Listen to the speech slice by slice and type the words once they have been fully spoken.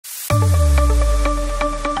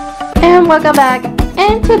welcome back.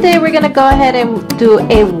 And today we're gonna go ahead and do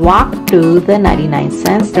a walk through the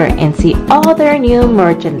 99-cent store and see all their new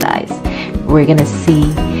merchandise. We're gonna see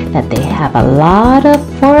that they have a lot of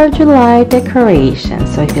 4th of July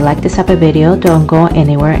decorations. So if you like this type of video, don't go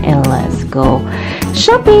anywhere and let's go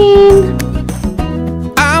shopping.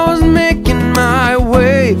 I was making my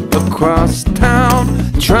way across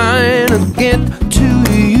town, trying to get to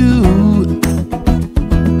you.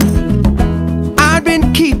 I've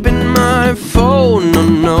been keeping my phone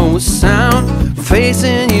on no sound,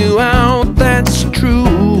 facing you out, that's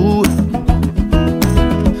true.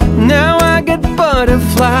 Now I get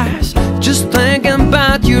butterflies just thinking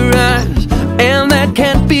about your eyes, and that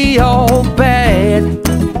can't be all bad.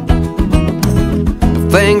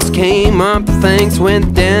 Things came up, things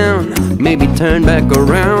went down, maybe turn back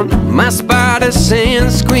around. My spider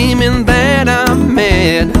sense screaming that I'm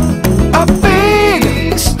mad. A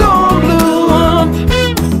big storm blew up,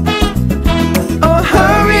 a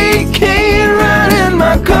hurricane right in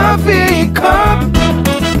my coffee cup,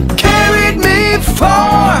 carried me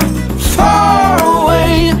far, far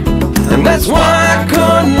away, and that's why I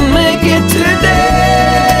couldn't make it today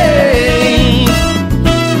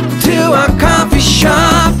to our coffee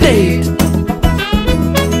shop date.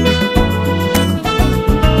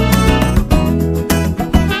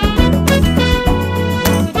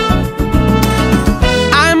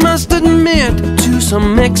 I must admit to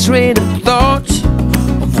some X-rated thoughts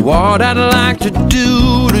of what I'd like to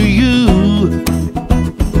do to you.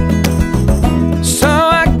 So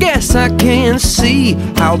I guess I can see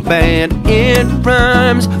how bad it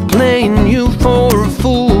rhymes, playing you for a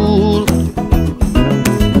fool.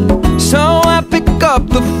 So I pick up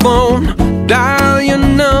the phone, dial your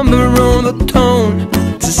number on the tone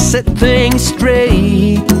to set things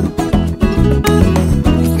straight.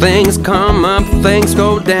 Things come up, things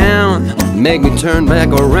go down, make me turn back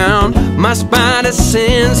around. My spider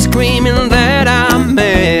sense screaming that I'm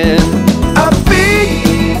mad. A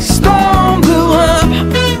big storm blew up,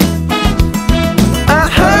 a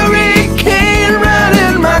hurricane right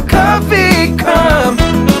in my coffee cup,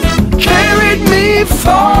 carried me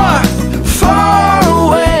far, far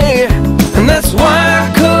away, and that's why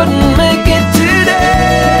I couldn't make it today.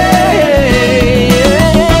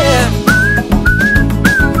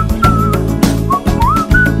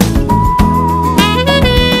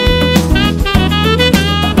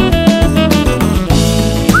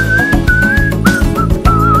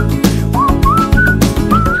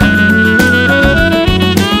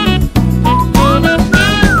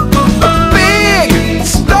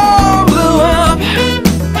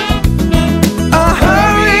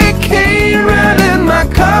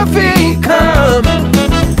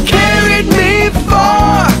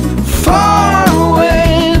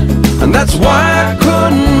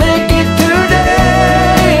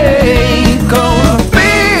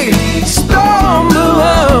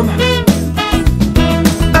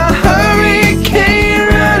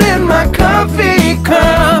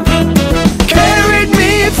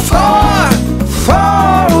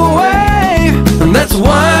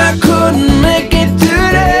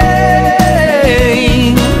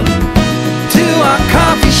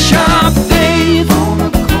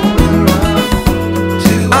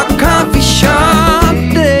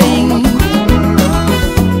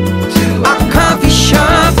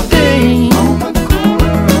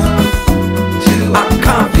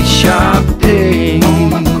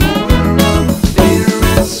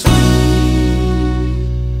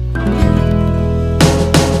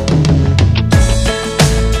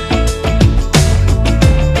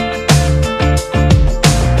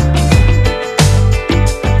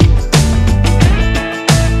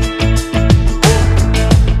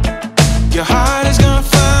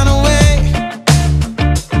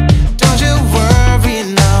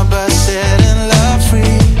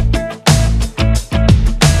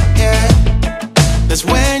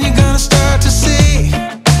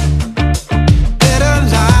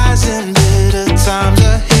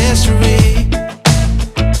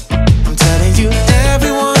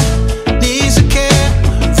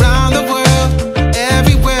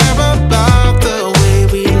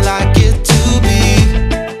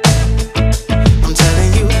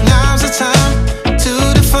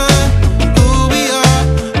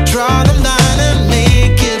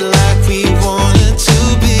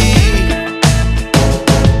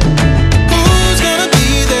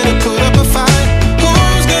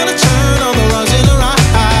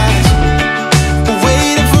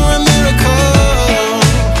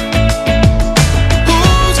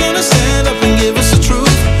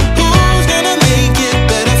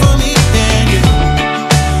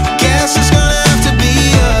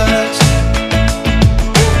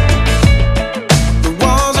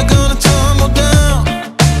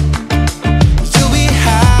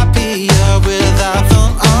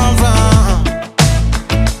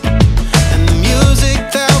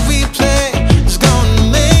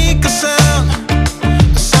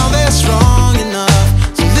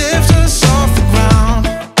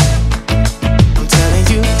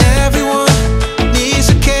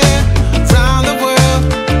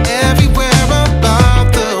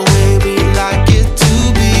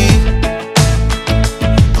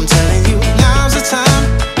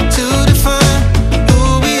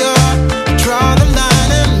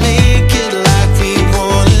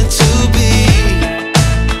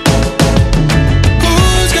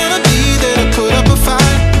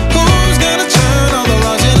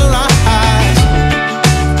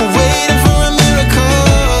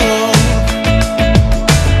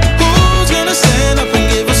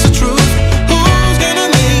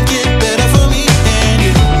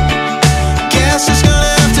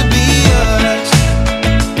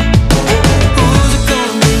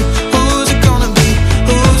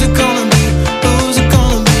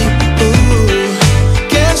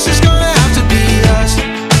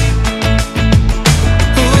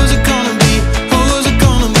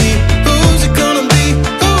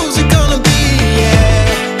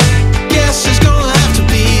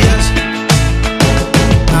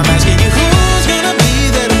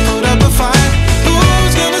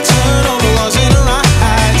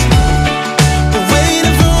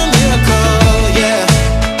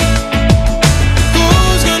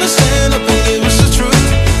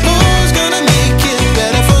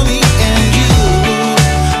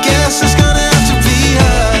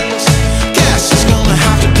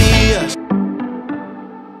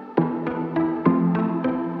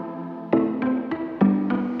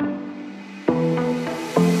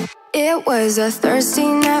 was a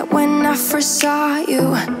Thursday night when I first saw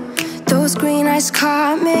you. Those green eyes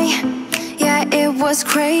caught me. Yeah, it was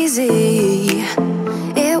crazy.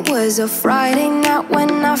 It was a Friday night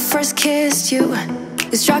when I first kissed you.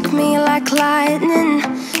 You struck me like lightning.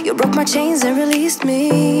 You broke my chains and released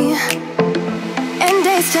me. And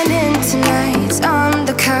days turned into nights on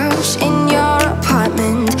the couch in your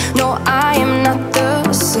apartment. No, I am not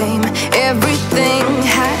the same. Everything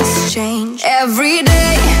has changed. Every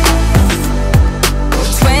day,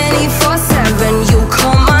 24/7, you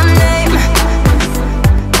call my name,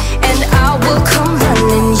 and I will come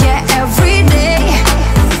running. Yeah, every day,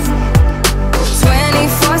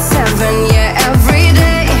 24/7. Yeah, every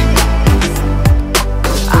day,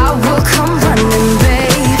 I will come running, babe.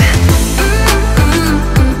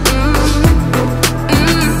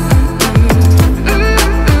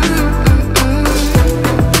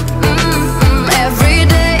 Every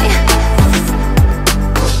day,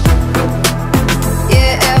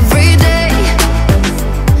 yeah, every day,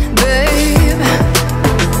 babe.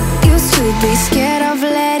 Used to be scared of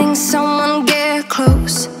letting someone get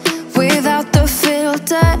close without the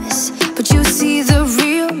filters, but you see the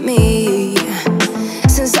real me.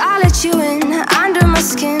 Since I let you in under my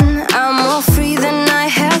skin, I'm more free than I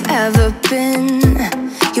have ever been.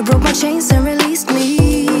 You broke my chains and released me.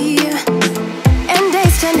 And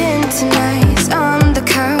days turned into nights on the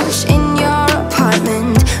couch in your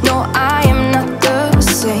apartment. No, I am not the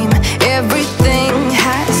same. Everything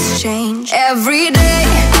has changed. Every day,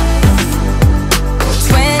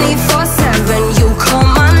 24/7, you call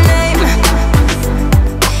my name,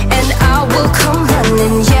 and I will come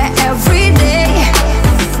running. Yeah, every day,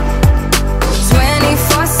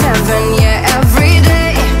 24/7. Yeah, every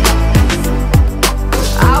day,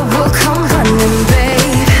 I will come running,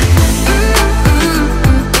 babe.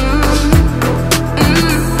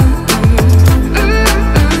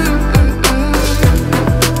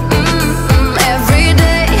 Every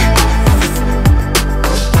day,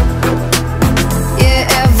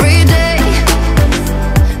 yeah, every day,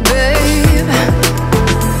 babe.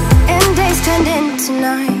 And days turned into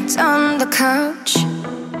nights on the couch.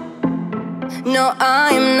 No, I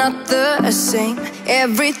am not the same.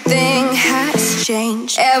 Everything has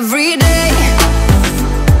changed. Every day,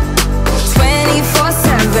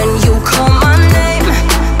 24/7, you call my name,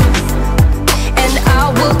 and I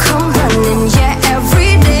will come running. Yeah,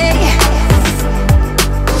 every day,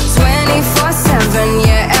 24/7.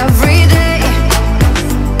 Yeah, every day,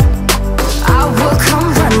 I will come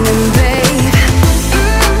running, babe.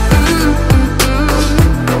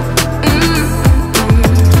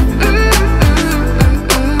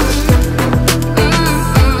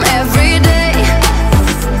 Every day,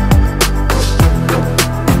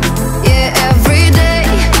 yeah, every day,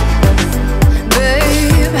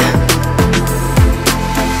 babe.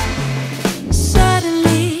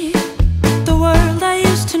 Suddenly, the world I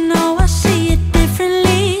used to know, I see it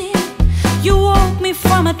differently. You woke me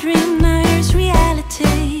from a dream, now here's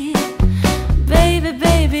reality. Baby,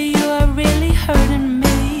 baby, you are really hurting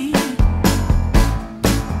me.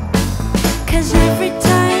 'Cause every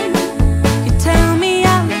time you tell me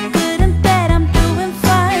I look good and that I'm doing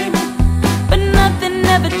fine, but nothing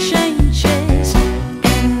ever changes.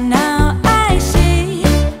 And now I see,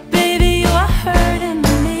 baby, you are hurting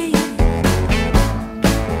me.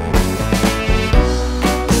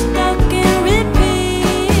 Stuck in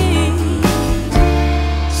repeat.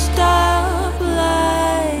 Stop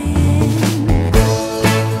lying.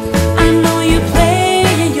 I know you're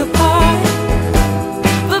playing your part,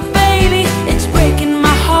 but baby, it's breaking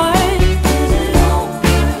my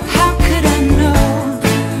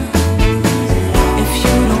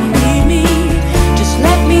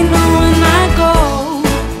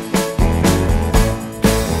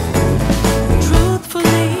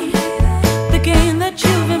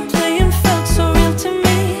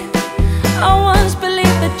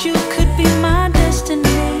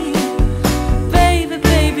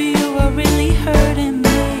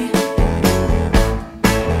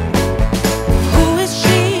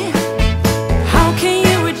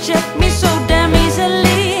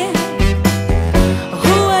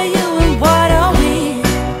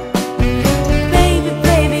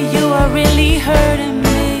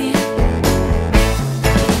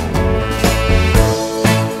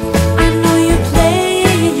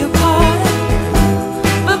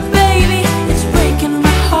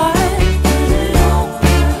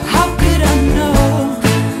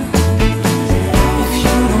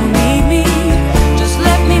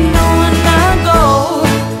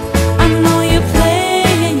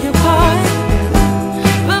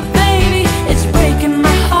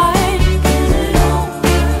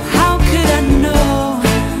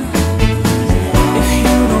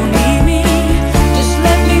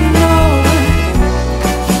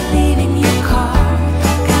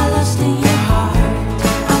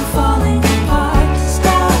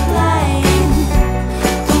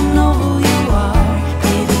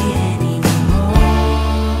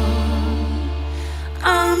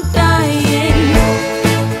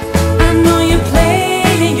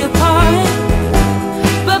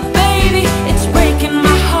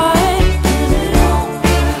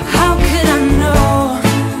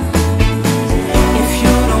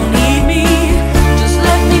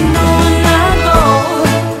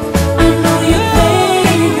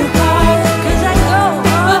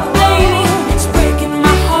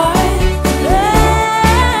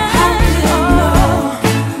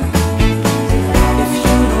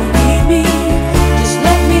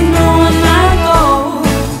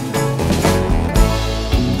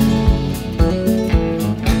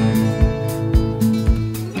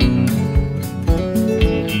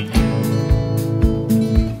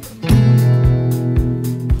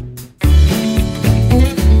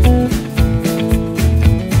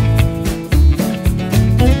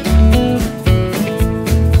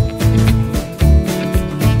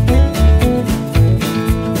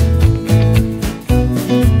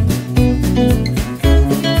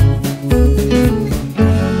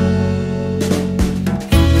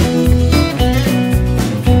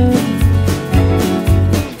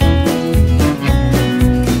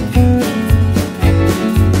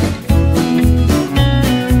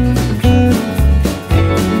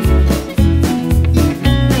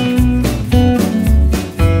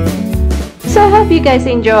I hope you guys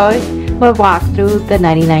enjoy my walk through the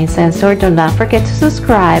 99-cent store. Do not forget to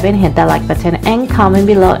subscribe and hit that like button and comment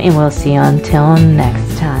below, and we'll see you until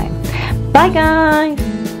next time. Bye guys.